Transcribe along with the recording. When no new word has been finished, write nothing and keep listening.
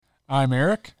I'm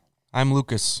Eric. I'm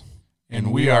Lucas.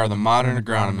 And we are the Modern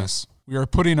Agronomists. We are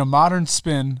putting a modern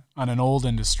spin on an old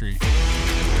industry.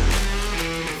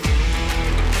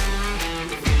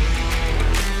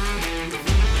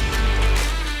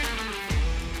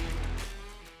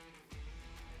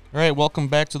 All right, welcome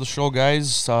back to the show,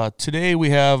 guys. Today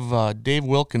we have Dave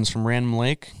Wilkens from Random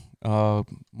Lake,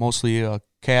 mostly a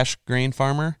cash grain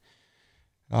farmer.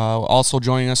 Also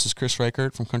joining us is Chris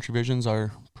Reichert from Country Visions,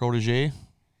 our protege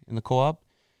in the co-op.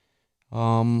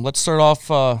 Let's start off,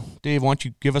 Dave, why don't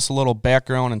you give us a little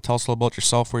background and tell us a little about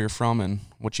yourself, where you're from, and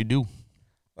what you do.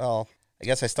 Well, I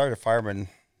guess I started farming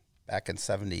back in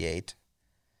 78,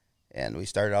 and we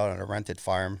started out on a rented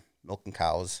farm, milking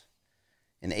cows.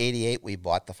 In 88, we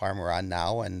bought the farm we're on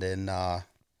now, and in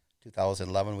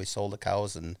 2011, we sold the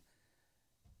cows and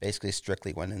basically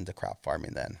strictly went into crop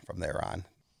farming then from there on.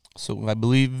 So I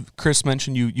believe Chris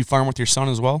mentioned you farm with your son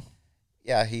as well?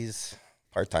 Yeah, he's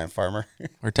part-time farmer.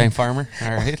 Part-time farmer,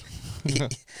 all right.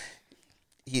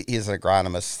 He's an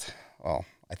agronomist. Well,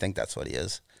 I think that's what he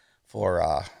is, for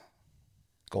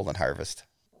Golden Harvest.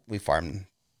 We farm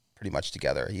pretty much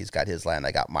together. He's got his land,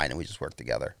 I got mine, and we just work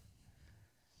together.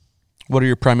 What are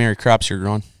your primary crops you're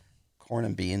growing? Corn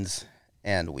and beans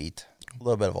and wheat. A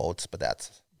little bit of oats, but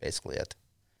that's basically it.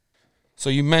 So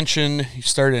you mentioned you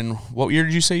started in, what year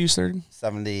did you say you started?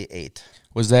 78.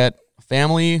 Was that a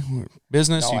family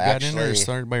business No, you got actually, in, or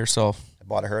started by yourself? I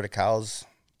bought a herd of cows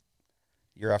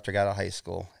year after I got out of high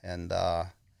school. And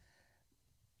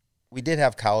we did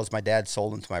have cows. My dad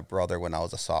sold them to my brother when I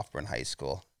was a sophomore in high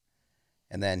school.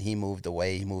 And then he moved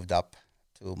away. He moved up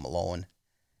to Malone.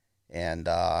 And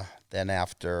then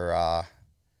after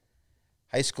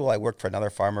high school, I worked for another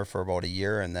farmer for about a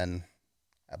year, and then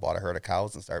I bought a herd of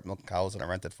cows and started milking cows on a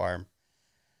rented farm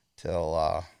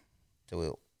till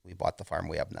we bought the farm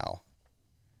we have now.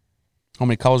 How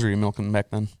many cows were you milking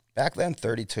back then? Back then,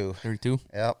 32. 32?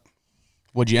 Yep.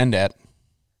 What'd you end at?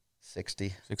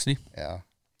 60. 60? Yeah.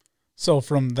 So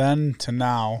from then to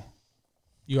now,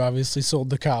 you obviously sold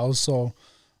the cows, so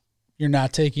you're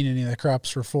not taking any of the crops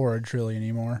for forage really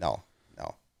anymore. No.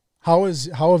 How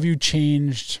have you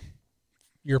changed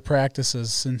your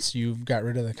practices since you've got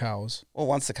rid of the cows? Well,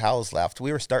 once the cows left,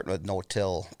 we were starting with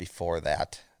no-till before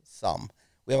that.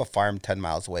 We have a farm 10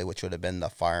 miles away, which would have been the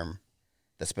farm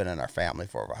that's been in our family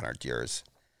for over 100 years.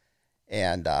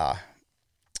 And my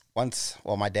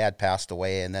dad passed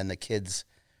away, and then the kids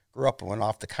grew up and went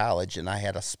off to college, and I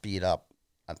had to speed up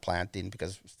on planting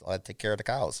because we still had to take care of the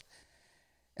cows.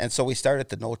 And so we started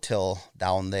the no-till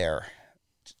down there,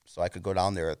 so I could go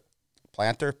down there,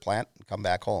 plant, and come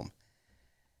back home.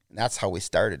 And that's how we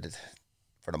started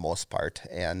for the most part.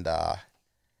 And but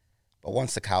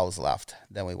once the cows left,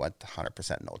 then we went to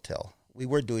 100% no-till. We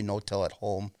were doing no-till at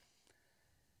home.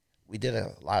 We did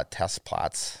a lot of test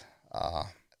plots. I'm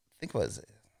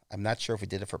not sure if we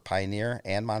did it for Pioneer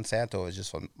and Monsanto. It was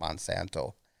just for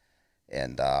Monsanto.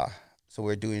 And so we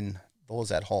were doing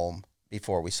those at home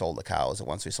before we sold the cows. And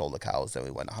once we sold the cows, then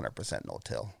we went 100%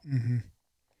 no-till. Mm-hmm.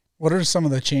 What are some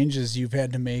of the changes you've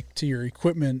had to make to your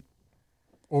equipment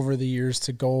over the years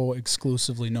to go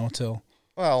exclusively no-till?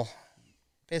 Well,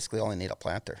 basically only need a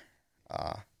planter.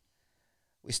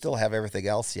 We still have everything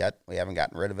else yet. We haven't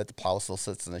gotten rid of it. The plow still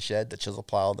sits in the shed, the chisel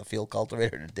plow, the field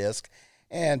cultivator, the disc,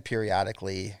 and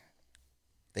periodically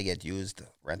they get used,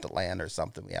 rent a land or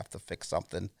something. We have to fix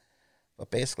something. But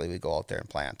basically we go out there and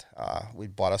plant. We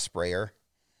bought a sprayer,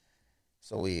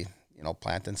 so we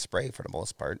plant and spray for the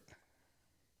most part.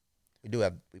 We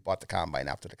bought the combine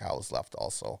after the cows left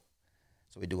also.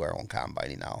 So we do our own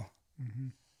combining now. Mm-hmm.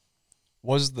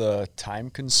 Was the time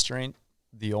constraint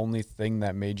the only thing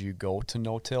that made you go to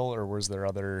no-till, or was there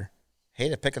other?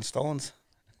 Hated picking stones.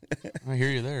 I hear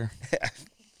you there.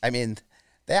 I mean,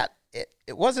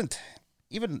 it wasn't,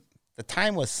 even the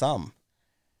time was some.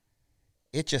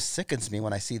 It just sickens me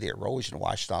when I see the erosion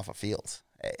washed off of fields.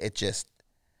 I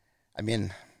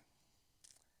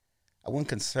wouldn't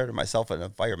consider myself an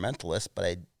environmentalist, but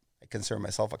I consider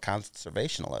myself a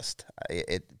conservationalist.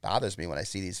 It bothers me when I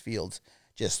see these fields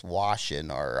just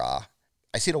washing, or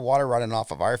I see the water running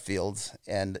off of our fields,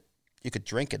 and you could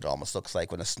drink it. It almost looks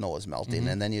like when the snow is melting. Mm-hmm.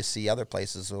 And then you see other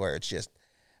places where it's just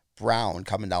brown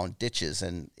coming down ditches,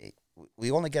 and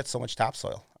we only get so much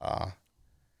topsoil.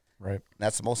 Right.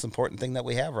 That's the most important thing that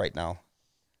we have right now.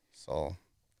 So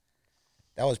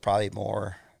that was probably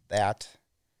more that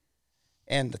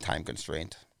and the time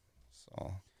constraint.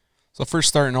 So first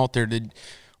starting out there,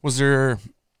 was there,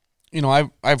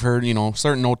 I've heard,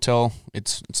 starting no-till,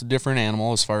 it's a different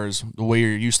animal as far as the way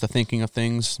you're used to thinking of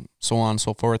things, so on and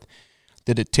so forth.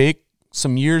 Did it take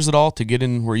some years at all to get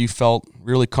in where you felt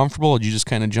really comfortable? Or did you just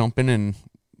kind of jump in and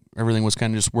everything was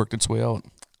kind of just worked its way out?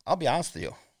 I'll be honest with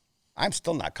you. I'm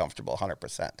still not comfortable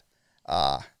 100%.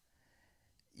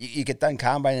 You get done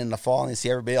combining in the fall and you see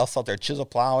everybody else out there chisel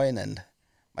plowing, and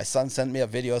my son sent me a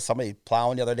video of somebody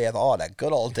plowing the other day. I thought, oh, that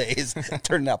good old days,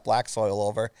 turning that black soil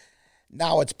over.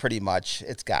 Now it's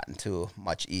gotten to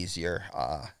much easier.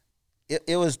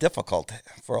 It was difficult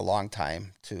for a long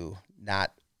time to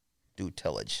not do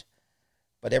tillage.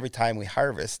 But every time we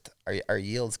harvest, our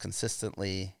yields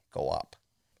consistently go up.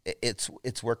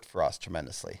 It's worked for us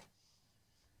tremendously.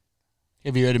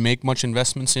 Have you had to make much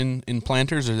investments in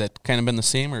planters, or has that kind of been the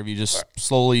same, or have you just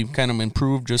slowly kind of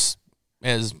improved just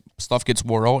as stuff gets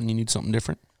wore out and you need something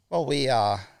different? Well, we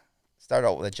started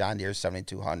out with a John Deere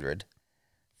 7200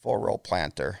 4-row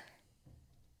planter,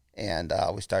 and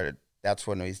that's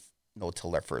when we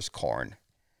no-tilled our first corn.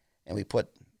 And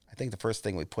I think the first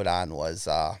thing we put on was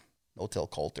no-till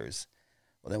coulters.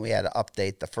 Well, then we had to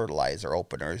update the fertilizer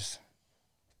openers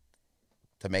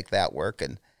to make that work,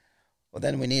 and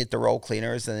then we needed the row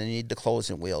cleaners, and then you need the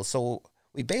closing wheels. So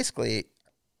we basically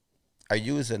are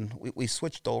we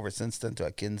switched over since then to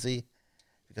a Kinsey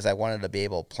because I wanted to be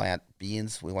able to plant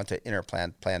beans. We went to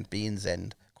plant beans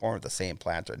and corn with the same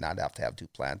planter, not have to have two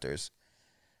planters.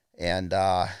 And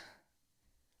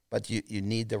but you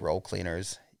need the row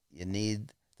cleaners. You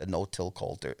need the no-till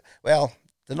coulter. Well,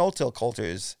 the no-till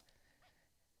coulters,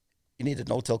 you need the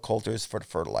no-till coulters for the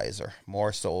fertilizer.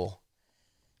 More so,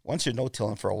 once you're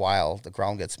no-tilling for a while, the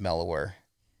ground gets mellower,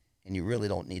 and you really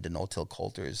don't need the no-till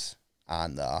coulters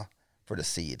for the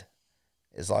seed.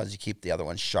 As long as you keep the other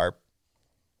ones sharp,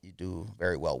 you do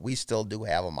very well. We still do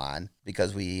have them on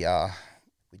because we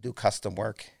do custom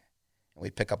work, and we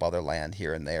pick up other land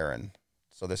here and there, and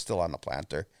so they're still on the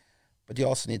planter. But you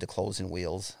also need the closing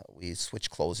wheels. We switch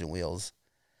closing wheels,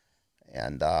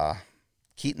 and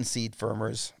Keaton seed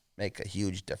firmers make a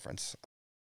huge difference.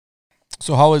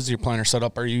 So how is your planter set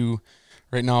up? Are you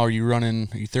running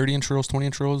 30-inch rows,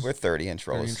 20-inch rows? We're 30-inch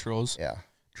rows. 30-inch rows. Yeah.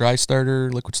 Dry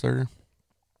starter, liquid starter?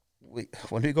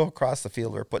 When we go across the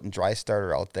field, we're putting dry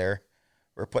starter out there.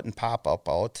 We're putting pop-up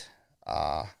out,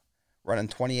 running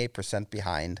 28%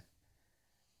 behind,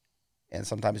 and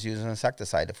sometimes using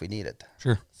insecticide if we need it.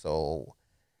 Sure. So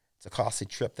it's a costly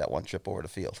trip, that one trip over the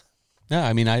field. Yeah,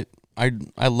 I mean, I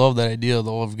love that idea,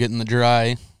 though, of getting the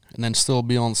dry and then still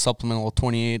be on supplemental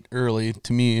 28 early.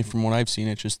 To me, from what I've seen,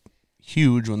 it's just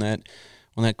huge when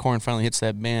that corn finally hits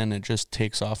that band. It just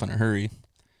takes off in a hurry.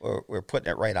 We're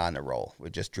putting it right on the row. We're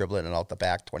just dribbling it out the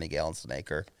back, 20 gallons an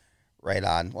acre, right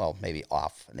on. Well, maybe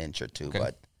off an inch or two, okay.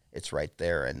 But it's right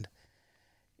there. And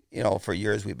for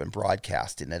years we've been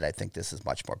broadcasting it. I think this is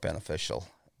much more beneficial,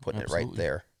 putting Absolutely. It right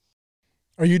there.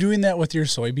 Are you doing that with your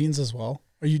soybeans as well?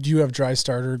 Do you have dry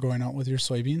starter going out with your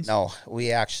soybeans? No, we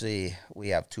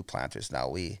have two planters now.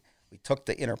 We took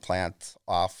the inner plant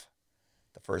off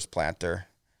the first planter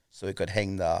so we could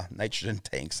hang the nitrogen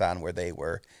tanks on where they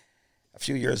were. A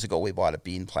few years ago, we bought a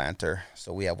bean planter,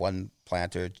 so we have one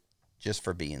planter just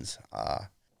for beans.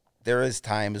 There is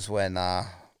times when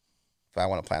if I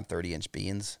want to plant 30-inch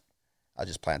beans, I'll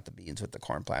just plant the beans with the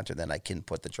corn planter. Then I can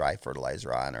put the dry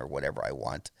fertilizer on or whatever I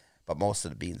want. But most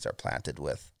of the beans are planted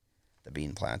with the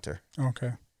bean planter.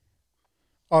 Okay.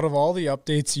 Out of all the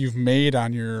updates you've made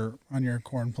on your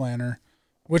corn planter,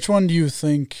 which one do you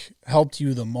think helped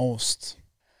you the most?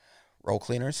 Row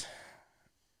cleaners.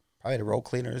 Probably the row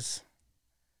cleaners.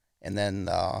 And then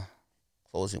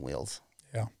closing wheels.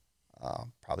 Yeah.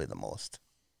 Probably the most,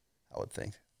 I would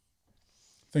think.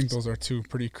 I think those are two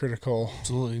pretty critical.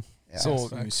 Absolutely. Yeah. So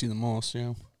you see the most,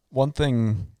 yeah. One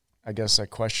thing, I guess a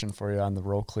question for you on the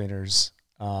row cleaners.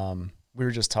 We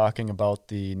were just talking about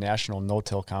the National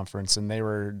No-Till Conference, and they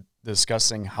were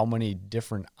discussing how many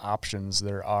different options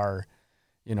there are.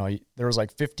 There was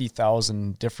like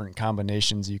 50,000 different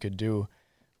combinations you could do.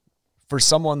 For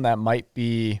someone that might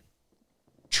be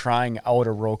trying out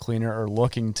a row cleaner or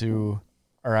looking to,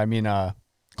 a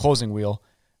closing wheel,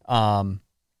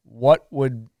 what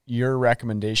would your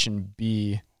recommendation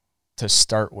be to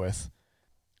start with?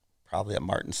 Probably a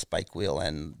Martin spike wheel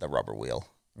and the rubber wheel.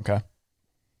 Okay.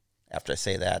 After I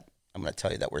say that, I'm going to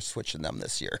tell you that we're switching them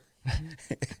this year.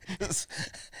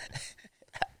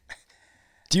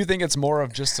 Do you think it's more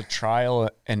of just a trial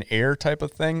and error type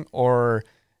of thing? Or,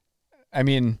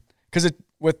 because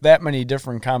with that many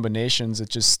different combinations,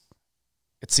 it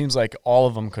seems like all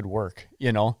of them could work,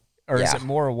 Or is it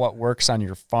more of what works on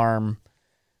your farm?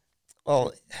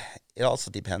 Well, it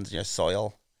also depends on your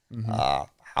soil,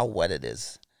 how wet it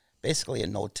is. Basically,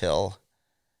 in no-till,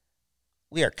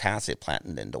 we are constantly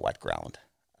planting into wet ground,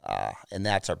 and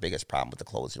that's our biggest problem with the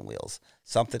closing wheels.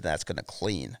 Something that's going to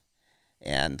clean,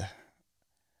 and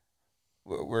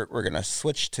we're going to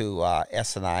switch to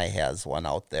S&I has one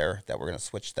out there that we're going to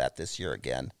switch that this year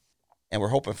again, and we're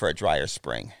hoping for a drier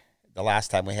spring. The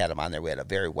last time we had them on there, we had a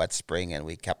very wet spring, and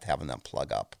we kept having them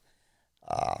plug up.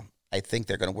 I think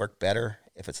they're going to work better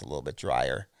if it's a little bit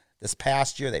drier. This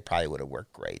past year, they probably would have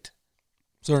worked great.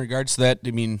 So in regards to that,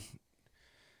 I mean,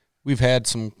 we've had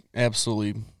some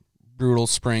absolutely brutal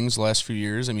springs the last few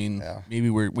years. I mean, maybe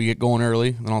we get going early,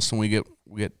 and all of a sudden we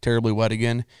get terribly wet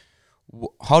again.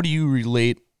 How do you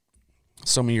relate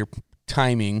some of your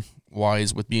timing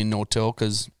wise with being no-till?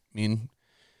 Because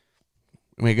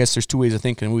I guess there's two ways of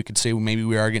thinking. We could say maybe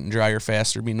we are getting drier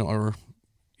faster, or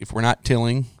if we're not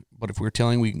tilling, but if we're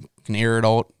tilling, we can air it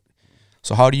out.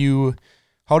 So how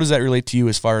does that relate to you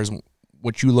as far as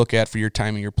what you look at for your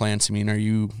timing, your plants? I mean, are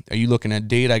you looking at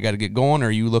date, I got to get going, or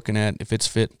are you looking at if it's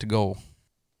fit to go?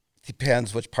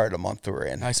 Depends which part of the month we're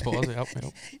in. I suppose. Yep.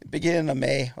 Beginning of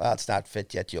May, well, it's not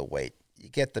fit yet. You'll wait. You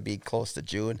get to be close to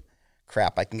June,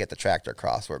 crap, I can get the tractor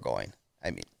across. We're going. I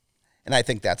mean, and I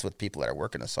think that's with people that are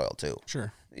working the soil too.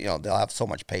 Sure. They'll have so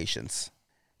much patience.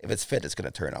 If it's fit, it's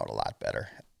going to turn out a lot better.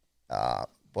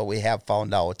 But we have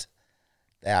found out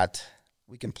that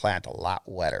we can plant a lot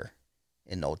wetter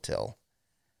in no-till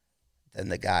than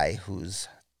the guy who's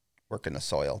working the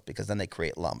soil, because then they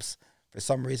create lumps. For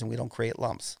some reason, we don't create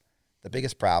lumps. The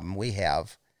biggest problem we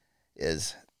have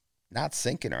is not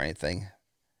sinking or anything,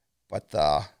 but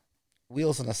the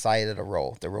wheels on the side of the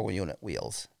row unit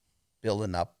wheels,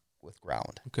 building up with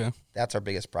ground. Okay. That's our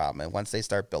biggest problem. And once they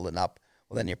start building up,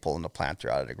 well, then you're pulling the planter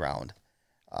out of the ground.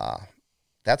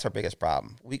 That's our biggest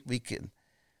problem. We can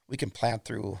plant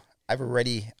through. I've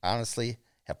already, honestly,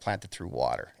 have planted through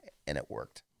water, and it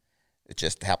worked. It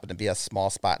just happened to be a small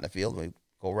spot in the field, and we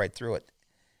go right through it.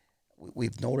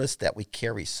 We've noticed that we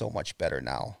carry so much better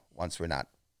now once we're not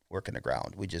working the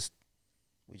ground. We just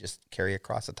carry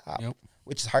across the top,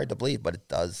 which is hard to believe, but it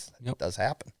does. It does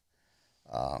happen.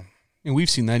 And we've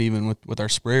seen that even with our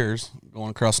sprayers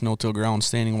going across no-till ground,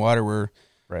 standing water where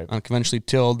on conventionally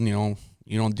tilled, you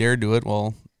don't dare do it.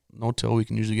 Well, no-till, we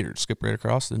can usually get it skip right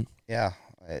across it. Yeah,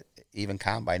 even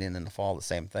combining in the fall, the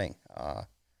same thing.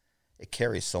 It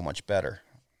carries so much better.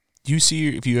 Do you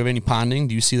see, if you have any ponding,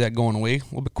 do you see that going away a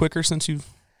little bit quicker since you've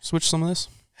switched some of this?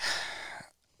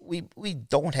 We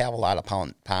don't have a lot of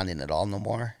ponding at all no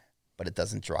more, but it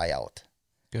doesn't dry out.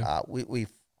 Okay. We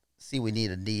see we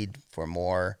need for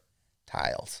more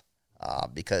tiles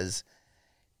because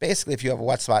basically if you have a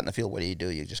wet spot in the field, what do?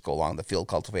 You just go along the field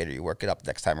cultivator, you work it up.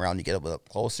 Next time around, you get a little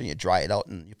closer, you dry it out,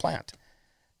 and you plant.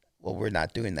 Well, we're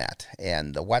not doing that,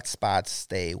 and the wet spots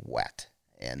stay wet,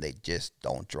 and they just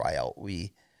don't dry out.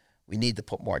 We need to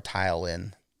put more tile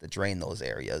in to drain those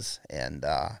areas, and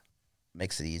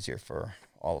makes it easier for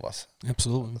all of us.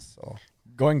 Absolutely. So,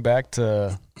 going back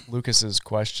to Lucas's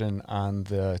question on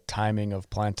the timing of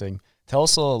planting, tell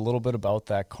us a little bit about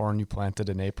that corn you planted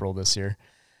in April this year.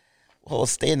 Well, it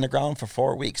stayed in the ground for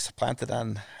 4 weeks. Planted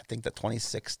on, I think, the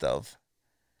 26th of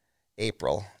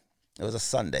April. It was a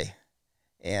Sunday,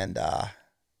 and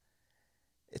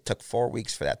it took 4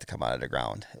 weeks for that to come out of the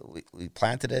ground. We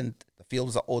planted in, the field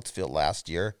was an oats field last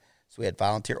year, so we had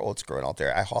volunteer oats growing out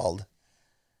there. I hauled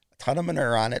a ton of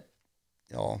manure on it,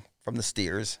 from the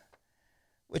steers,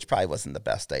 which probably wasn't the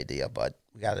best idea, but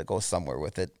we got to go somewhere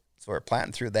with it. So we're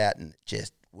planting through that, and it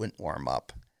just wouldn't warm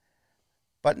up.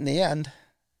 But in the end,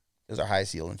 it was our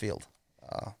highest yielding field.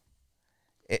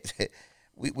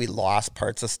 We lost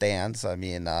parts of stands. I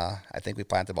mean, I think we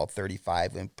planted about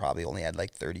 35. We probably only had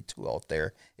like 32 out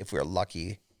there if we were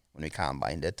lucky when we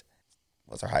combined it.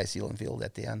 It was our highest yielding field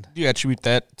at the end. Do you attribute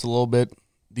that to a little bit?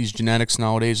 These genetics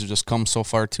nowadays have just come so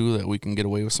far, too, that we can get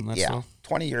away with some of that stuff?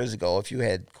 20 years ago, if you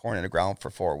had corn in the ground for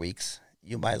 4 weeks,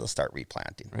 you might as well start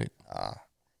replanting. Right.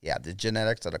 The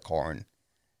genetics of the corn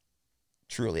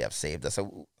truly have saved us.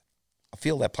 A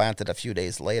field I planted a few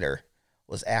days later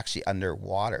was actually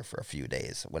underwater for a few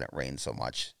days when it rained so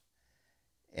much.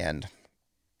 And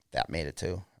that made it,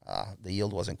 too. The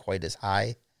yield wasn't quite as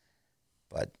high,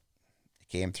 but it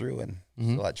came through and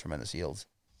still had tremendous yields.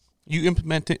 Are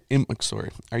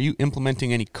you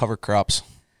implementing any cover crops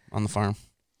on the farm?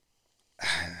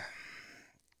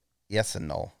 Yes and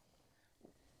no.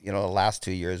 The last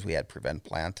 2 years we had prevent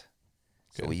plant.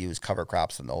 So we used cover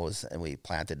crops in those, and we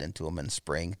planted into them in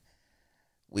spring.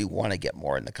 We want to get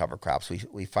more in the cover crops.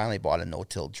 We finally bought a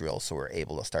no-till drill, so we're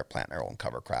able to start planting our own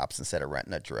cover crops instead of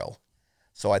renting a drill.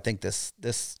 So I think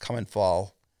this coming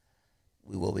fall,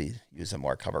 we will be using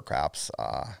more cover crops.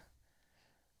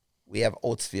 We have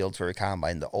oats fields where we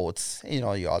combine the oats. You're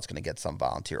always going to get some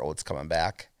volunteer oats coming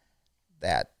back.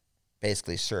 That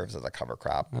basically serves as a cover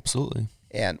crop. Absolutely.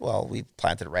 And, we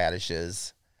planted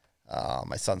radishes.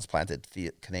 My son's planted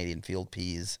Canadian field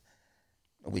peas.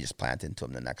 We just plant into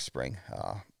them the next spring.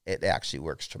 It actually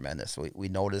works tremendous. We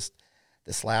noticed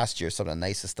this last year some of the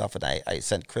nicest stuff, and I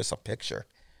sent Chris a picture.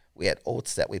 We had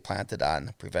oats that we planted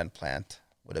on Prevent Plant,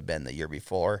 would have been the year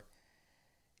before,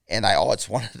 and I always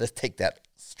wanted to take that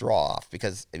straw off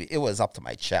because it was up to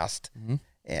my chest,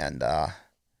 and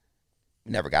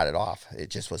we never got it off. It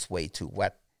just was way too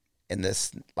wet. And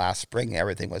this last spring,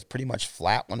 everything was pretty much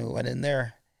flat when we went in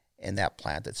there, and that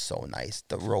planted so nice.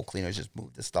 The row cleaners just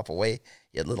moved the stuff away.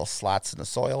 You had little slots in the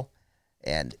soil,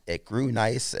 and it grew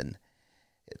nice, and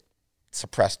it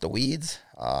suppressed the weeds.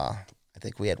 I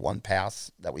think we had one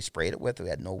pass that we sprayed it with. We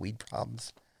had no weed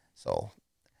problems. So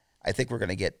I think we're going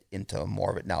to get into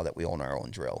more of it now that we own our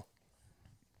own drill.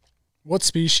 What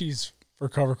species for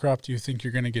cover crop do you think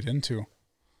you're going to get into?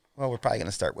 Well, we're probably going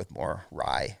to start with more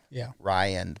rye. Yeah. Rye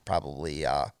and probably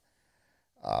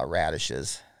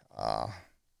radishes.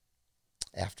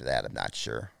 After that, I'm not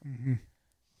sure. Mm-hmm.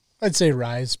 I'd say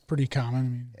rye is pretty common. I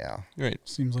mean, Yeah. Right.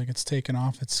 Seems like it's taken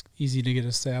off. It's easy to get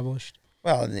established.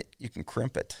 Well, and you can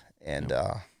crimp it, and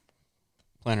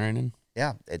Plant right in.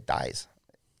 yeah, it dies.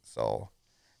 So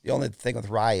the only thing with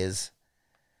rye is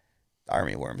the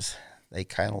army worms. They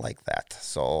kind of like that.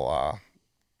 So I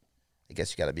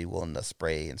guess you got to be willing to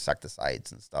spray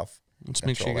insecticides and stuff. Let's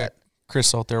make sure you got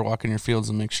Chris out there walking your fields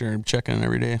and make sure I'm checking it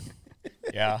every day.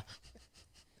 Yeah.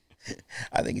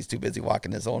 I think he's too busy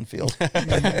walking his own field.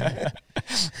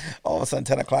 All of a sudden,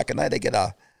 10 o'clock at night, I get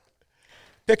a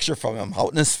picture from him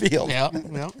out in his field. Yeah.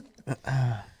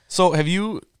 So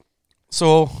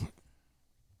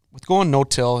with going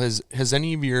no-till, has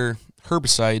any of your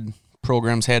herbicide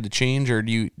programs had to change, or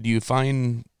do you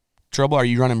find trouble? Are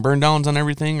you running burn downs on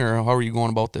everything, or how are you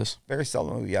going about this? Very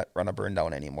seldom we run a burn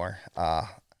down anymore.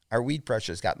 Our weed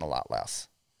pressure has gotten a lot less.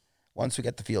 Once we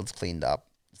get the fields cleaned up,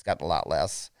 it's gotten a lot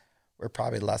less. We're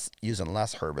probably using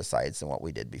less herbicides than what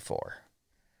we did before.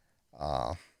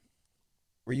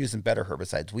 We're using better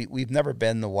herbicides. We've never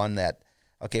been the one that,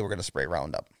 okay, we're going to spray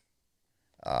Roundup.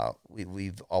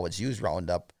 We've always used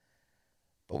Roundup,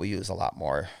 but we use a lot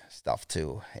more stuff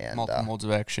too. And multiple modes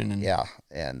of action. And yeah,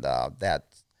 and that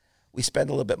we spend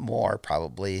a little bit more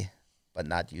probably, but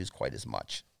not use quite as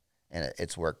much. And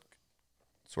it's worked.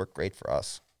 It's worked great for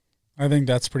us. I think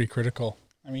that's pretty critical.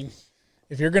 I mean,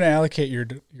 if you're going to allocate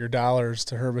your dollars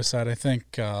to herbicide, I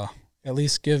think at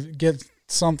least get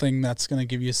something that's going to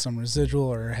give you some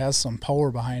residual or has some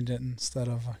power behind it instead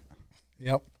of,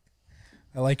 yep.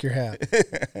 I like your hat.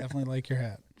 Definitely like your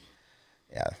hat.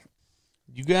 Yeah.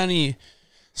 You got any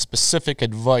specific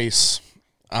advice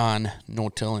on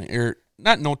no-tilling, or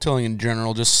not no-tilling in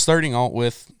general, just starting out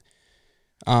with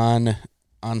on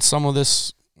some of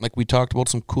this, like we talked about,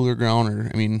 some cooler ground,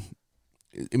 or, I mean,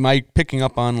 am I picking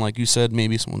up on, like you said,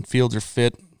 maybe when fields are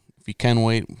fit, if you can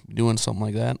wait, doing something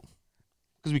like that?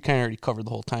 Because we kind of already covered the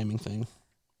whole timing thing.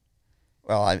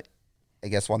 Well, I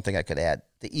guess one thing I could add,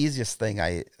 the easiest thing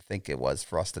I think it was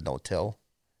for us to no-till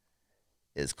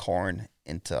is corn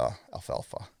into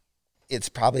alfalfa. It's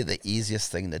probably the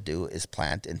easiest thing to do is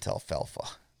plant into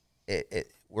alfalfa.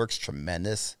 It works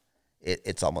tremendous.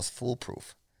 It's almost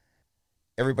foolproof.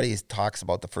 Everybody talks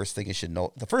about the first thing you should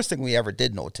know. The first thing we ever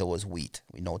did no-till was wheat.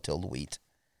 We no-tilled wheat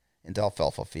into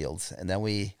alfalfa fields. And then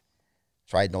we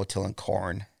tried no-tilling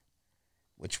corn,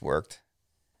 which worked.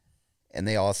 And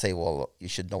they all say, well, you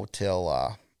should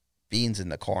no-till beans in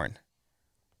the corn.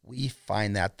 We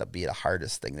find that to be the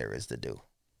hardest thing there is to do.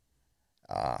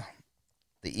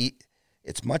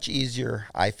 It's much easier,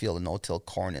 I feel, to no-till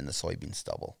corn in the soybean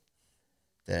stubble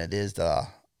than it is to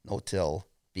no-till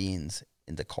beans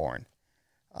into corn.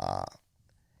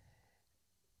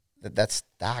 That's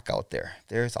stock out there.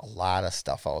 There's a lot of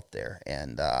stuff out there.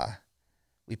 And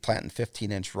we plant in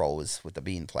 15-inch rows with the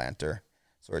bean planter.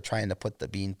 So we're trying to put the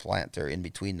bean planter in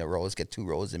between the rows, get 2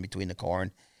 rows in between the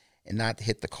corn, and not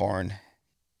hit the corn.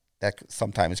 That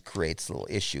sometimes creates little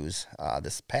issues.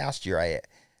 This past year, I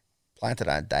planted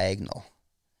on a diagonal,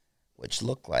 which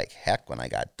looked like heck when I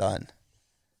got done.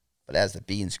 But as the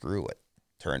beans grew, it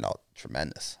turned out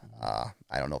tremendous. I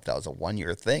don't know if that was a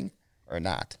one-year thing or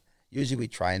not. Usually we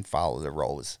try and follow the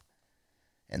rows.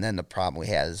 And then the problem we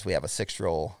had is we have a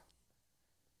 6-row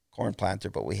corn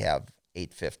planter, but we have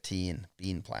 8-15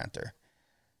 bean planter.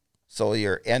 So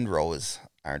your end rows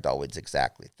aren't always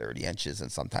exactly 30 inches,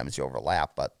 and sometimes you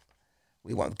overlap, but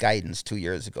we went with guidance 2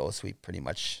 years ago, so we pretty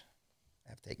much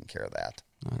have taken care of that.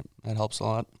 That helps a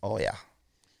lot. Oh, yeah.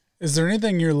 Is there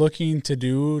anything you're looking to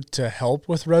do to help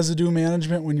with residue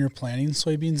management when you're planting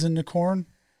soybeans into corn?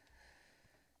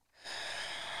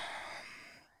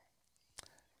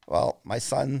 Well, my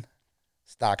son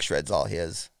stock shreds all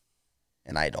his,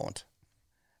 and I don't.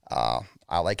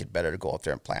 I like it better to go out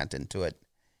there and plant into it.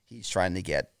 He's trying to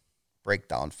get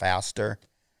breakdown faster.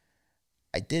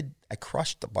 I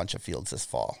crushed a bunch of fields this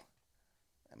fall.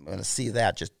 I'm going to see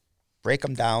that. Just break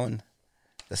them down.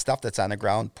 The stuff that's on the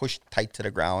ground, push tight to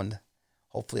the ground.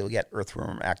 Hopefully we'll get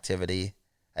earthworm activity.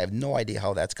 I have no idea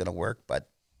how that's going to work, but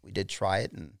we did try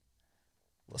it, and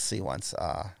we'll see once.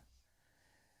 So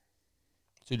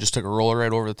you just took a roller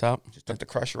right over the top? Just took the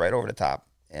crusher right over the top.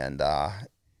 And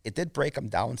it did break them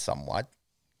down somewhat.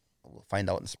 We'll find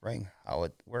out in spring how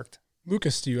it worked.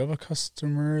 Lucas, do you have a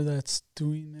customer that's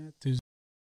doing that?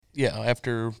 Yeah,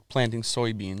 after planting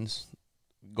soybeans,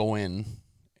 go in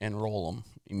and roll them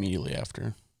immediately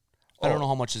after. I don't know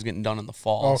how much is getting done in the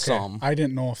fall. Okay. Some. I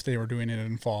didn't know if they were doing it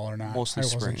in fall or not. Mostly I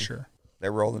spring. wasn't sure.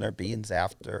 They're rolling their beans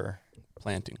after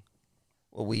Planting.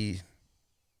 Well, we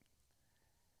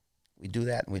do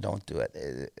that and we don't do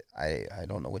it. I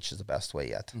don't know which is the best way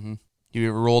yet. Mm-hmm. You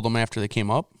ever rolled them after they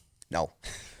came up? No,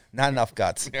 not enough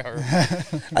guts. Yeah,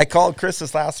 right. I called Chris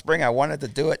this last spring. I wanted to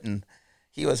do it, and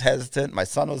he was hesitant. My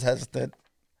son was hesitant.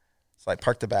 So I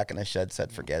parked it back in the shed,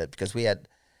 said forget it, because we had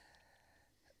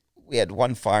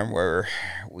one farm where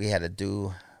we had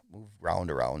to move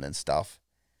ground around and stuff.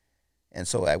 And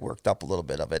so I worked up a little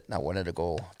bit of it, and I wanted to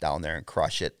go down there and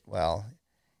crush it. Well,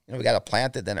 we got to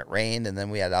plant it, then it rained, and then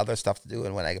we had other stuff to do.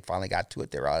 And when I finally got to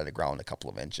it, they were out of the ground a couple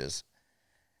of inches.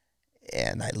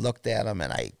 And I looked at them,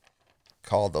 and I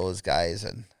called those guys,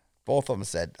 and both of them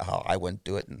said, oh, I wouldn't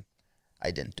do it, and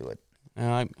I didn't do it.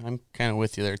 I'm kind of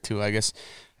with you there, too. I guess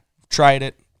tried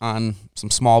it on some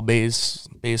small basis,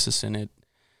 and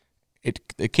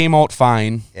it came out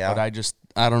fine. Yeah. But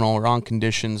I don't know, wrong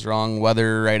conditions, wrong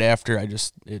weather right after.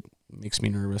 It makes me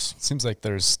nervous. It seems like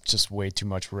there's just way too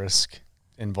much risk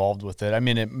involved with it. I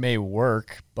mean, it may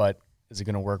work, but is it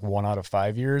going to work 1 out of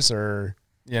 5 years, or,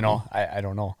 I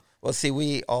don't know. Well, see,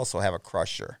 we also have a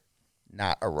crusher,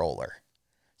 not a roller.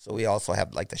 So we also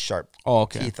have like the sharp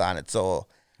teeth on it. So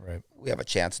right. we have a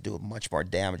chance to do much more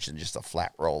damage than just a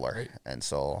flat roller. Right. And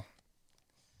so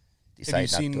Have decided you not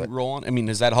to seen do it. rolling? I mean,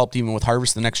 has that helped even with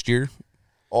harvest the next year?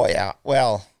 Oh, yeah.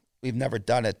 Well, we've never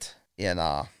done it in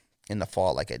the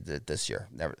fall like I did this year.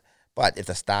 Never. But if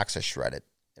the stalks are shredded,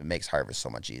 it makes harvest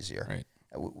so much easier. Right.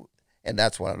 And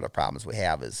that's one of the problems we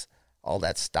have is all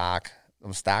that stock,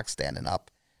 them stocks standing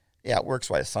up. Yeah, it works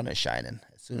while the sun is shining.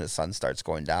 As soon as the sun starts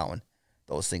going down,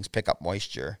 those things pick up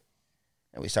moisture,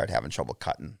 and we start having trouble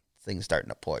cutting. Things starting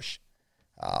to push.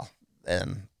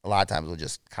 And a lot of times we'll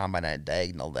just combine on a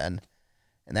diagonal then,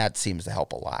 and that seems to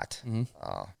help a lot.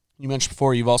 Mm-hmm. You mentioned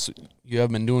before you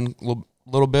have been doing a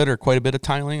little bit or quite a bit of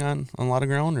tiling on a lot of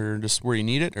ground, or just where you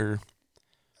need it, or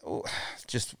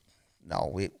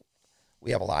we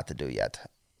have a lot to do yet.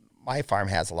 My farm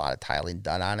has a lot of tiling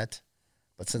done on it,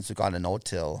 but since we've gone to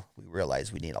no-till, we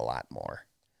realize we need a lot more.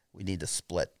 We need to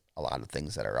split a lot of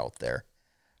things that are out there.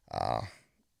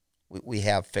 We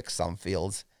have fixed some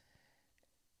fields,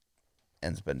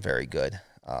 and it's been very good.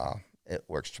 It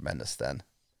works tremendous then.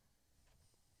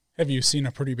 Have you seen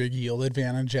a pretty big yield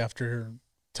advantage after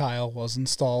tile was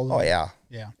installed? Oh, yeah.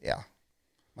 Yeah.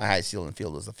 My highest yielding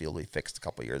field was the field we fixed a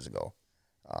couple of years ago.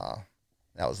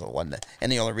 That was the one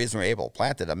and the only reason we were able to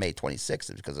plant it on May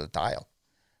 26th is because of the tile.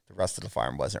 The rest of the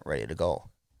farm wasn't ready to go.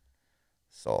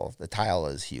 So the tile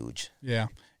is huge. Yeah.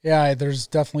 Yeah, there's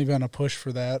definitely been a push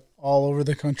for that all over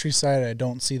the countryside. I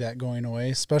don't see that going away,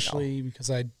 especially because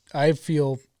I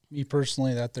feel, me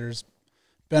personally, that there's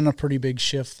been a pretty big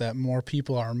shift that more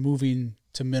people are moving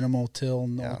to minimal till,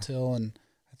 no-till, and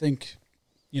I think,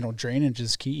 drainage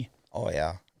is key. Oh,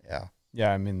 yeah.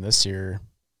 Yeah, I mean, this year,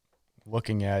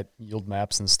 looking at yield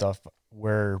maps and stuff,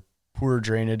 where poor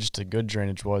drainage to good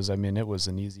drainage was, I mean, it was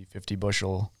an easy 50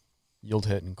 bushel yield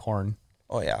hit in corn.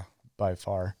 Oh, yeah. By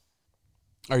far.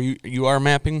 are you yield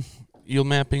mapping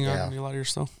on a lot of your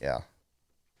stuff? Yeah.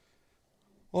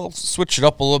 Well, switch it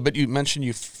up a little bit. You mentioned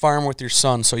you farm with your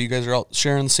son, so you guys are out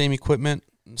sharing the same equipment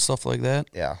and stuff like that?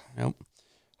 Yeah. Yep.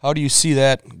 How do you see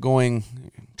that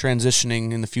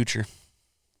transitioning in the future?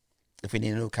 If we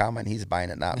need a new combine, he's buying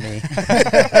it, not me.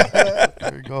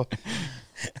 There you go.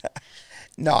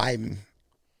 No,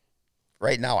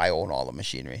 right now I own all the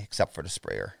machinery except for the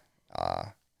sprayer.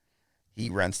 He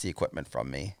rents the equipment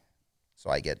from me, so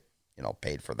I get,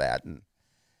 paid for that, and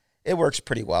it works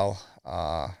pretty well.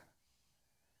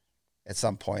 At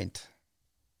some point,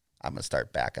 I'm going to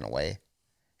start backing away,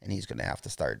 and he's going to have to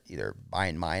start either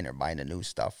buying mine or buying the new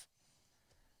stuff.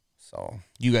 So,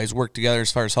 you guys work together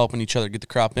as far as helping each other get the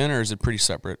crop in, or is it pretty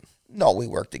separate? No, we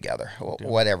work together.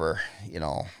 Whatever,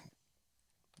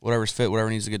 Whatever's fit, whatever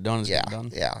needs to get done is getting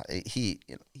done. Yeah, he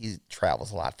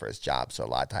travels a lot for his job, so a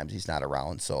lot of times he's not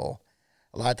around. So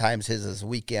a lot of times his is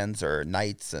weekends or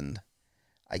nights, and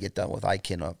I get done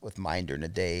with mine during the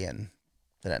day, and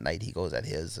then at night he goes at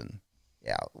his, and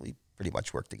yeah, we pretty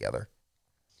much work together.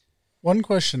 One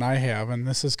question I have, and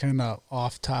this is kind of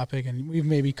off topic, and we've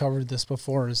maybe covered this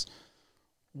before, is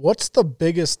what's the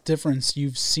biggest difference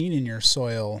you've seen in your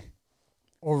soil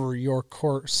over your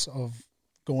course of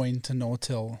going to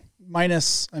no-till?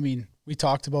 Minus, I mean, we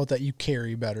talked about that you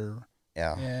carry better.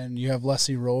 Yeah. And you have less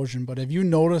erosion, but have you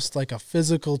noticed like a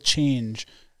physical change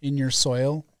in your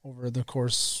soil over the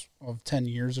course of 10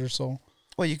 years or so?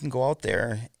 Well, you can go out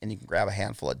there and you can grab a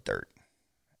handful of dirt,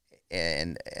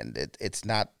 and it's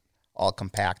not all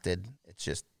compacted. It's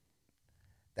just,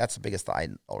 that's the biggest thing I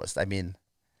noticed. I mean,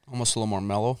 almost a little more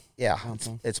mellow. Yeah,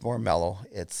 it's more mellow.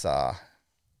 It's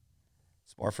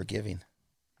more forgiving.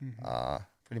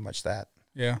 Pretty much that.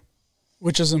 Yeah.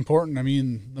 Which is important. I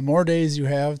mean, the more days you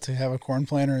have to have a corn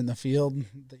planter in the field,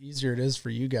 the easier it is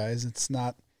for you guys. It's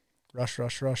not rush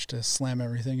to slam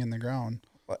everything in the ground.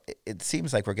 Well, it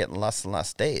seems like we're getting less and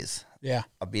less days. Yeah.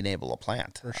 Of being able to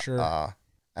plant. For sure. I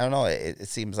don't know. It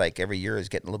seems like every year is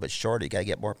getting a little bit shorter. You got to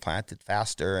get more planted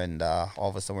faster, and all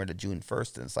of a sudden we're into June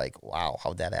 1st, and it's like, wow,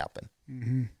 how'd that happen?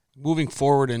 Mm-hmm. Moving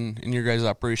forward in your guys'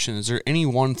 operation, is there any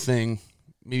one thing,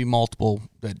 maybe multiple,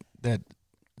 that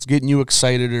it's getting you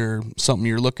excited, or something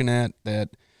you're looking at that,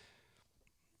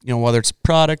 you know, whether it's a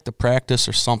product, a practice,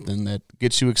 or something that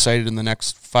gets you excited in the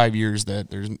next 5 years,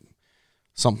 that there's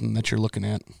something that you're looking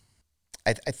at?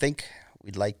 I think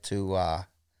we'd like to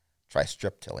try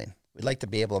strip tilling. We'd like to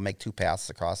be able to make 2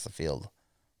 passes across the field.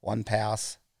 1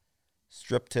 pass,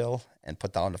 strip till, and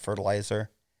put down the fertilizer,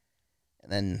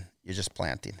 and then you're just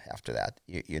planting after that.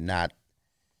 You're not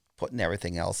putting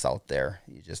everything else out there.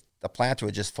 The planter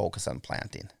would just focus on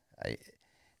planting.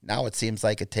 Now it seems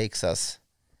like it takes us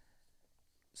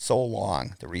so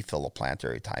long to refill the planter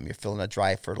every time. You're filling the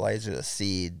dry fertilizer, the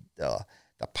seed, the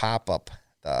pop-up,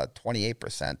 the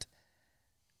 28%.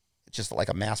 It's just like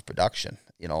a mass production,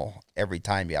 you know, every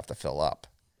time you have to fill up.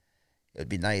 It would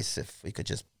be nice if we could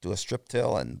just do a strip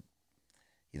till and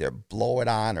either blow it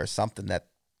on or something that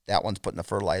one's putting the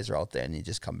fertilizer out there, and you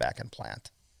just come back and plant.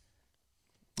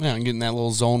 Yeah, and getting that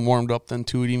little zone warmed up then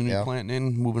too, even when you're planting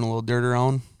in, moving a little dirt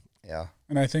around. Yeah.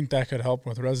 And I think that could help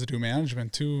with residue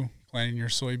management too, planting your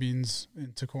soybeans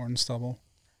into corn stubble.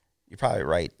 You're probably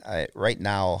right. Right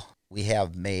now, we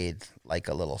have made like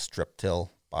a little strip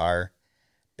till bar.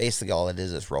 Basically, all it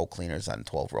is row cleaners on a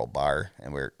 12-row bar,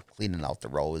 and we're cleaning out the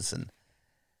rows, and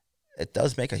it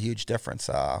does make a huge difference.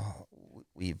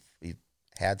 We've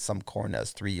had some corn that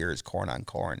was 3 years corn on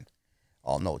corn,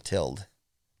 all no-tilled,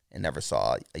 and never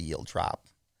saw a yield drop.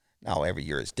 Now, every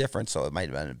year is different, so it might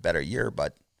have been a better year,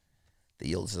 but the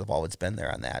yields have always been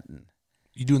there on that. And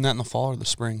you doing that in the fall or the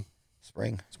spring?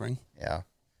 Spring. Yeah.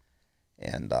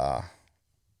 And I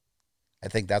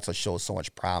think that's what shows so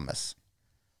much promise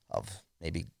of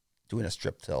maybe doing a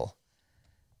strip till.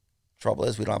 Trouble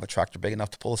is, we don't have a tractor big enough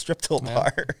to pull a strip till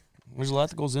bar. There's a lot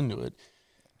that goes into it.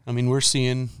 I mean, we're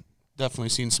definitely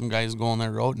seeing some guys go on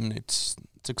that road, and it's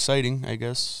exciting, I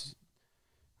guess.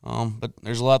 But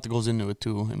there's a lot that goes into it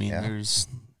too. I mean, there's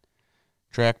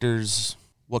tractors,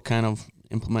 what kind of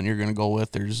implement you're going to go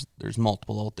with. There's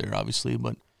multiple out there, obviously,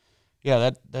 but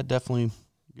yeah, that definitely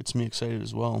gets me excited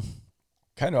as well.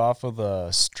 Kind of off of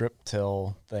the strip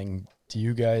till thing, do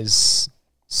you guys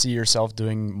see yourself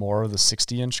doing more of the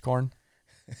 60-inch corn?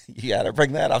 You got to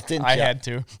bring that up, didn't you? I had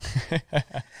to.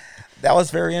 That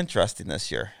was very interesting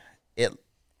this year.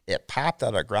 It popped out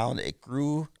of the ground. It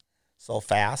grew so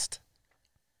fast.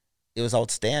 It was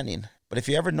outstanding. But if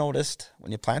you ever noticed,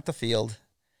 when you plant the field,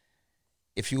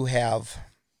 if you have,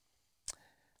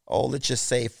 let's just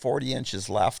say 40 inches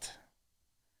left,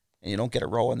 and you don't get a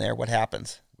row in there, what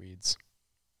happens? Weeds.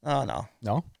 Oh, no.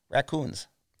 No? Raccoons.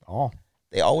 Oh.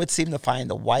 They always seem to find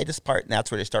the widest part, and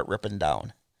that's where they start ripping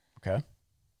down. Okay.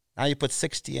 Now you put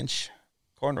 60-inch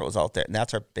corn rows out there, and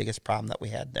that's our biggest problem that we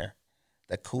had there.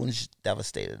 The coons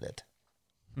devastated it.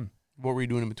 What were you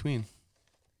doing in between?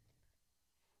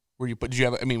 Were you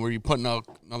putting out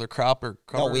another crop or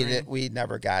cover? No, we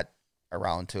never got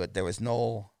around to it. There was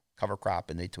no cover crop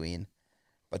in between,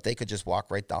 but they could just walk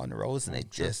right down the rows, and they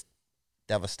just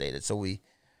devastated. So we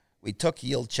took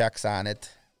yield checks on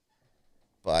it,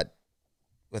 but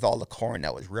with all the corn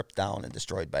that was ripped down and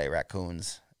destroyed by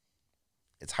raccoons,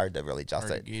 it's hard to really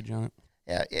justify it. Gauge on it.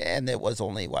 Yeah, and it was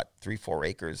only 3-4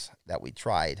 acres that we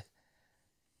tried,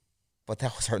 but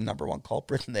that was our number one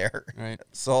culprit in there. Right.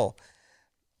 So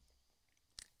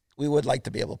we would like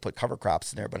to be able to put cover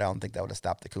crops in there, but I don't think that would have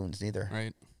stopped the coons neither.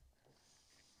 Right.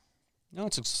 No,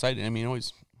 it's exciting. I mean,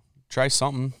 always try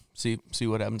something, see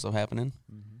what ends up happening.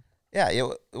 Mm-hmm. Yeah, it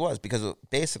was because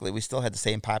basically we still had the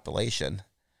same population.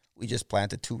 We just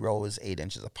planted 2 rows 8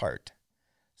 inches apart.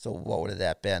 So what would have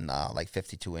that been? Like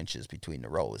 52 inches between the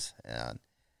rows. And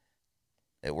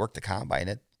it worked to combine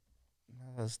it.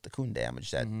 It was the coon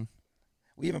damage that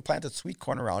we even planted sweet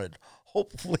corn around it,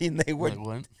 hopefully they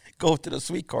wouldn't go to the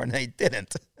sweet corn. They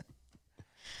didn't.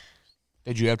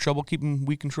 Did you have trouble keeping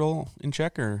weed control in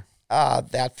check, or?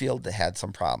 That field had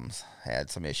some problems,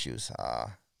 had some issues. But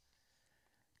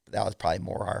that was probably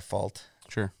more our fault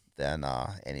than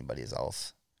anybody's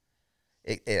else.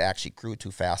 It actually grew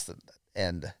too fast,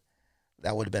 and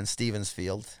that would have been Steven's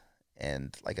field.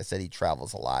 And like I said, he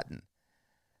travels a lot, and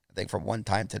I think from one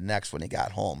time to the next when he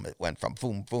got home, it went from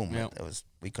boom, boom. Yep.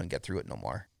 We couldn't get through it no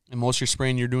more. And most of your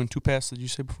spraying, you're doing 2 passes, did you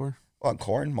say before? On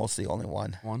corn, mostly only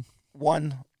one.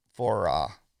 One for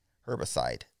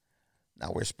herbicide.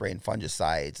 Now we're spraying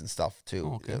fungicides and stuff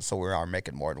too. Oh, okay. So we are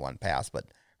making more than 1 pass. But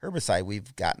herbicide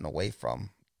we've gotten away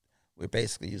from. We're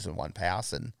basically using 1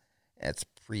 pass, and it's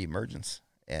pre-emergence,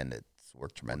 and it's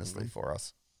worked tremendously for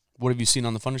us. What have you seen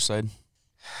on the fungicide?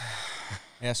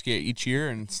 Ask you each year,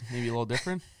 and it's maybe a little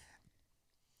different?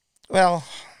 Well,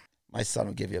 my son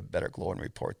will give you a better glowing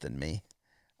report than me.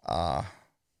 That's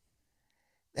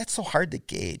so hard to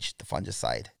gauge, the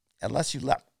fungicide, unless you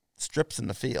let strips in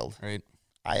the field. Right.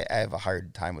 I have a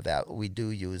hard time with that. We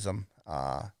do use them.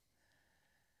 I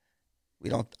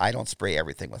don't spray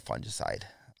everything with fungicide.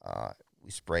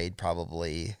 We sprayed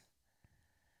probably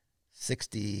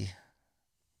 60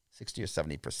 or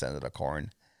 70% of the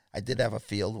corn. I did have a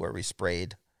field where we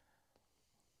sprayed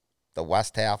the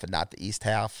west half and not the east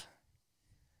half.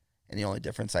 And the only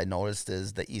difference I noticed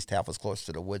is the east half was closer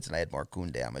to the woods and I had more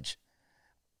coon damage.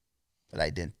 But I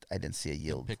didn't see a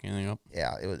yield. Pick anything up?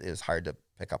 Yeah, it was hard to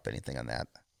pick up anything on that.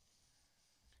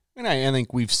 And I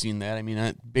think we've seen that. I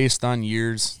mean, based on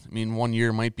years, I mean, 1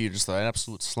 year might be just an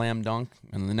absolute slam dunk,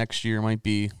 and the next year might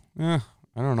be, I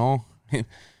don't know. I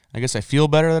guess I feel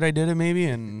better that I did it maybe,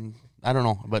 and I don't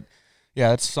know. But,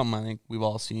 yeah, that's something I think we've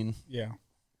all seen. Yeah.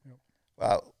 Yep.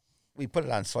 Well, we put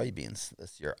it on soybeans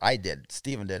this year. I did.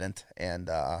 Steven didn't, and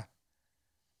I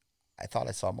thought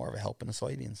I saw more of a help in the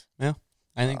soybeans. Yeah.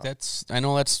 I think I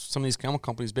know that's some of these chemical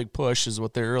companies' big push is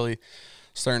what they're really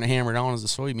starting to hammer down is the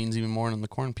soybeans even more than the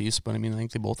corn piece. But, I mean, I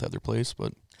think they both have their place.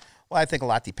 But well, I think a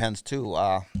lot depends, too.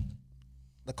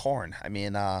 The corn. I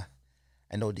mean, I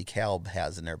know DeKalb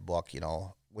has in their book,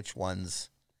 which ones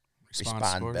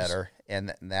respond better.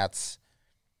 And that's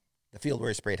the field where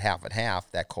he sprayed half and half.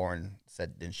 That corn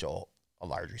didn't show a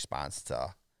large response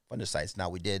to fungicides. Now,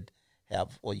 we did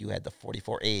have, you had the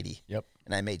 4480. Yep.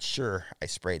 And I made sure I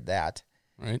sprayed that.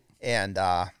 Right. And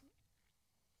the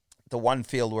one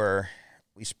field where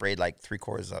we sprayed like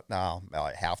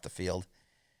half the field,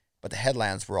 but the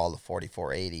headlands were all the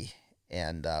 4480.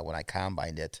 And when I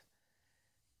combined it,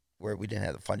 where we didn't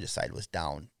have the fungicide, was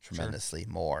down tremendously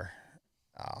more.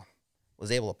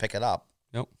 Was able to pick it up.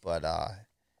 Nope. But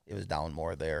it was down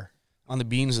more there. On the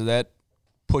beans, did that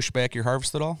push back your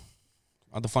harvest at all?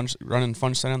 On the running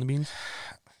fungicide on the beans?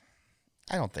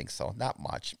 I don't think so. Not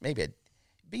much. Maybe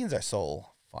beans are so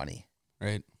funny.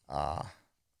 Right. I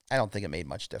don't think it made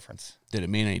much difference. Did it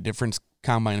mean any difference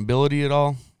combinability at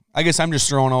all? I guess I'm just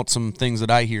throwing out some things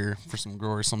that I hear for some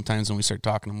growers sometimes when we start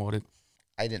talking about it.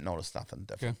 I didn't notice nothing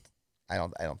different. Okay. I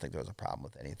don't think there was a problem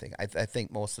with anything. I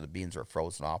think most of the beans were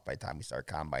frozen off by the time we started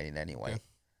combining anyway.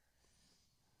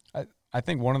 Okay. I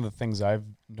think one of the things I've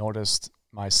noticed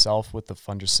myself with the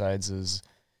fungicides is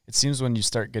it seems when you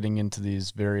start getting into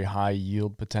these very high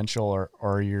yield potential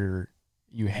or you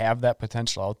have that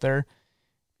potential out there,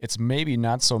 it's maybe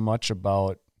not so much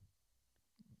about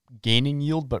gaining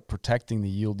yield, but protecting the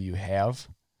yield you have.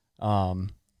 If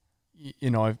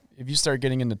you start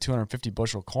getting into 250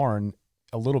 bushel corn,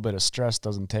 a little bit of stress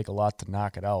doesn't take a lot to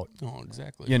knock it out. Oh,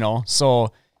 exactly.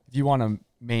 So if you want to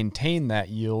maintain that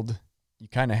yield, you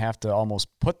kind of have to almost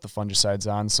put the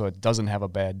fungicides on so it doesn't have a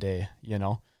bad day,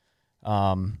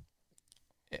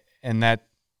 and that,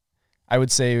 I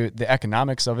would say the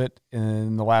economics of it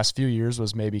in the last few years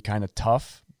was maybe kind of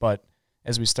tough, but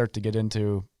as we start to get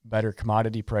into better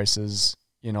commodity prices,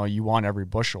 you want every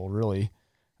bushel really.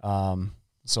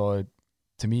 So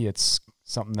to me, it's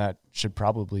something that should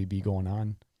probably be going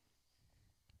on.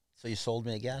 So you sold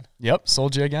me again? Yep,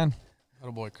 sold you again.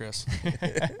 Oh boy, Chris.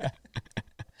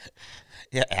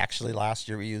 Yeah, actually last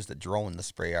year we used a drone to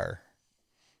spray our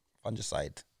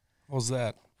fungicide. What was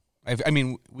that? I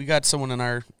mean, we got someone in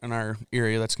our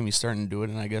area that's going to be starting to do it,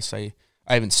 and I guess I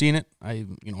haven't seen it. I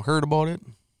heard about it.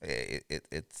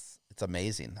 It's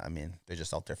amazing. I mean, they're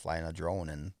just out there flying a drone.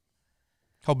 And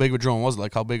how big of a drone was it?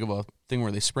 Like, how big of a thing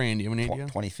were they spraying? Do you have any idea?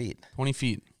 20 feet. 20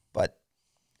 feet. But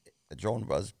The drone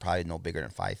was probably no bigger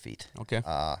than 5 feet. Okay.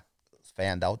 It's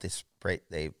fanned out.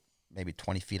 They maybe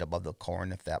 20 feet above the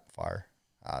corn, if that far.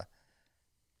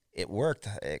 It worked.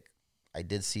 I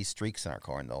did see streaks in our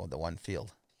corn, though, the one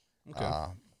field. Okay.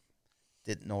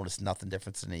 Didn't notice nothing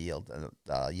difference in the yield.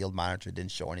 The yield monitor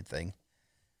didn't show anything.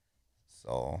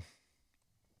 So.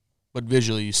 But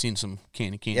visually, you've seen some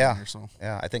candy or so.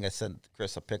 Yeah, I think I sent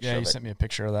Chris a picture Yeah, of you it. sent me a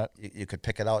picture of that. You could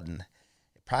pick it out, and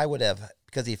it probably would have,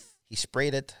 because he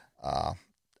sprayed it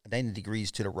 90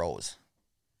 degrees to the rows.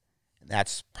 And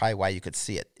that's probably why you could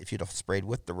see it. If you'd have sprayed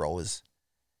with the rows,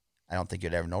 I don't think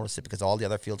you'd ever notice it, because all the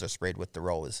other fields are sprayed with the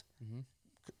rows. Mm-hmm.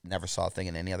 Never saw a thing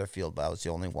in any other field, but I was the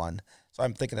only one. So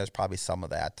I'm thinking there's probably some of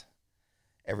that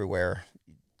everywhere.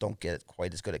 You don't get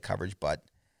quite as good at coverage, but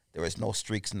there was no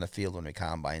streaks in the field when we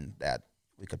combined that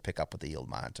we could pick up with the yield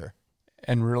monitor.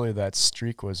 And really, that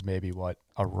streak was maybe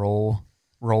a row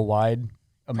wide.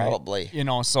 Probably.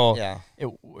 So Yeah. it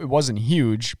wasn't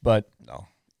huge, but No.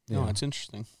 No, it's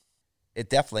interesting. It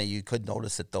definitely, you could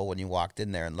notice it, though, when you walked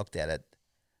in there and looked at it.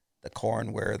 The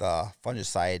corn where the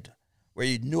fungicide, where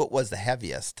you knew it was the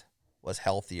heaviest, was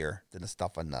healthier than the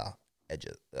stuff on the edge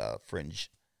of the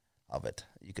fringe of it.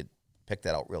 You could pick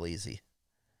that out real easy.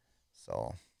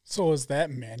 So is that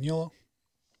manual?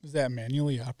 Is that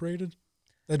manually operated,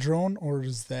 the drone, or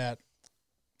is that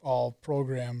all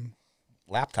programmed?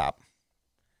 Laptop.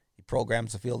 He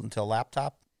programs the field into a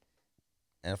laptop,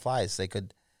 and it flies. They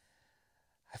could,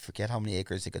 I forget how many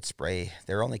acres they could spray.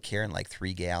 They're only carrying like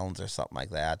 3 gallons or something like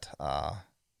that.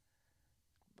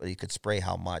 But he could spray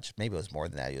how much? Maybe it was more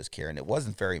than that he was carrying. It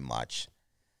wasn't very much.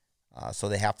 So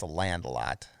they have to land a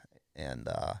lot. And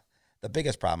the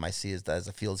biggest problem I see is that as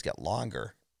the fields get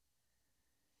longer,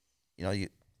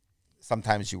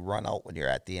 sometimes you run out when you're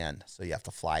at the end, so you have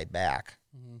to fly back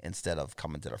instead of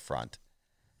coming to the front.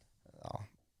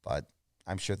 But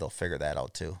I'm sure they'll figure that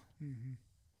out too. Mm-hmm.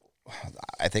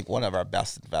 I think one of our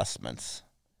best investments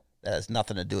that has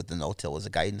nothing to do with the no-till is a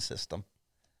guidance system.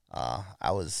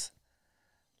 I was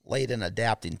late in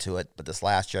adapting to it, but this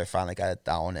last year I finally got it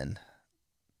down, and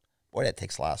boy, that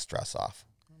takes a lot of stress off.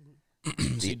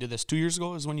 So you did this 2 years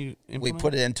ago is when you implemented? We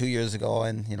put it in 2 years ago,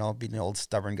 and, being the old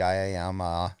stubborn guy I am,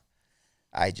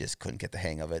 I just couldn't get the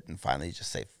hang of it, and finally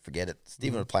just say, forget it.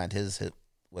 Steven would plant his hit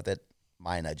with it.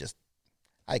 Mine,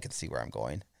 I can see where I'm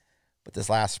going. But this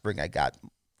last spring, I got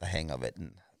the hang of it,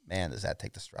 and man, does that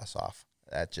take the stress off.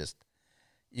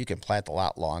 You can plant a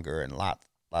lot longer and a lot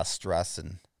less stress,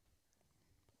 and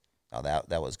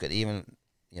that was good. Even,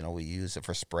 we use it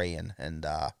for spraying, and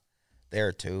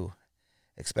there too,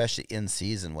 especially in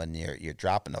season when you're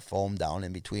dropping the foam down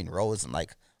in between rows, and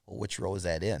like, well, which row is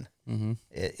that in? Mm-hmm.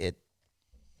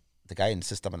 The guidance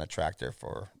system on the tractor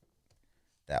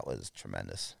that was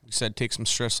tremendous. You said take some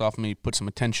stress off me, put some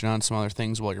attention on some other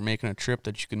things while you're making a trip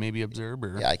that you can maybe observe.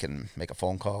 Or Yeah, I can make a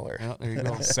phone call. Yeah, there you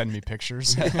go. Send me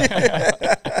pictures.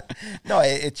 No,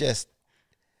 it just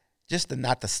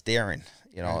not the staring.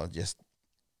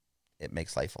 It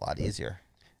makes life a lot easier.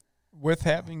 With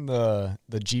having the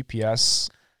GPS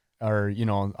or,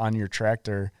 on your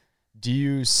tractor, do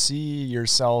you see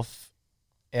yourself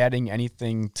adding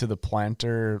anything to the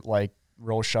planter like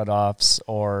row shutoffs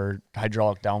or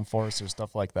hydraulic downforce or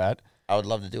stuff like that? I would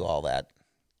love to do all that.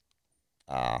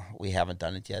 We haven't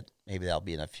done it yet. Maybe that'll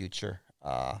be in the future.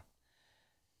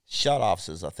 Shutoffs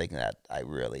is a thing that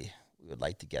we would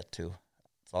like to get to.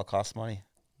 It's all costs money.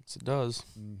 Yes, it does.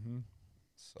 Mm-hmm.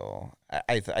 So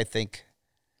I think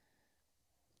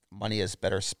money is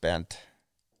better spent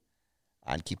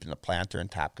on keeping the planter in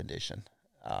top condition.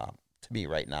 To me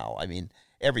right now, I mean,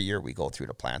 every year we go through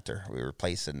the planter. We're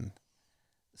replacing,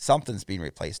 something's being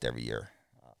replaced every year.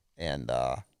 And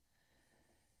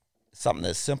something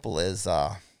as simple as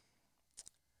the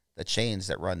chains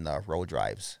that run the row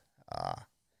drives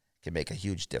can make a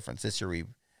huge difference. This year we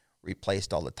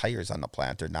replaced all the tires on the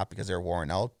planter, not because they're worn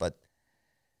out, but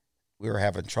we were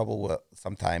having trouble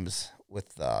sometimes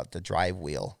with the drive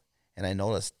wheel. And I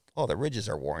noticed, the ridges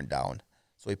are worn down.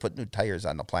 So we put new tires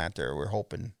on the planter. We're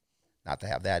hoping not to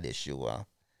have that issue.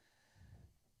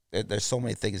 There's so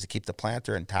many things to keep the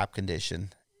planter in top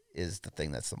condition is the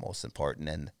thing that's the most important.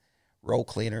 And row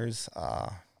cleaners,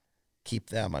 keep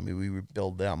them. I mean, we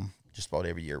rebuild them just about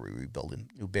every year. We rebuild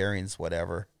new bearings,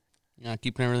 whatever. Yeah,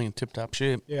 keeping everything in tip-top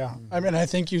shape. Yeah. I mean, I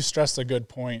think you stressed a good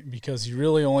point because you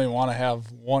really only want to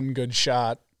have one good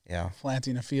shot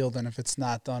planting a field, and if it's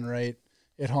not done right,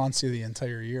 it haunts you the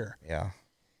entire year. Yeah.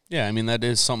 Yeah, I mean, that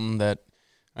is something that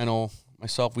I know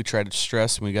myself, we try to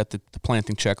stress, and we got the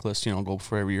planting checklist, go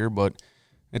for every year, but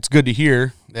it's good to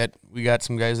hear that we got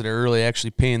some guys that are really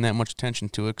actually paying that much attention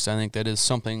to it, because I think that is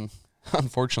something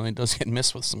unfortunately, it does get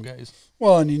missed with some guys.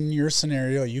 Well, and in your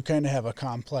scenario, you kind of have a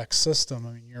complex system.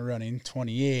 I mean, you're running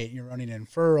 28, you're running in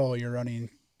furrow, you're running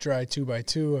dry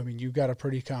 2x2. I mean, you've got a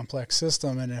pretty complex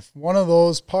system. And if one of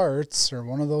those parts or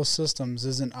one of those systems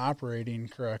isn't operating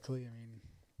correctly, I mean,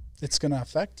 it's going to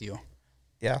affect you.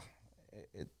 Yeah,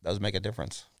 it does make a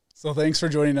difference. So thanks for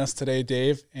joining us today,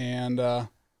 Dave. And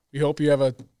we hope you have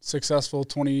a successful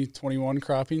 2021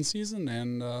 cropping season.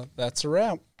 And that's a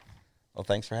wrap. Well,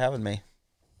 thanks for having me.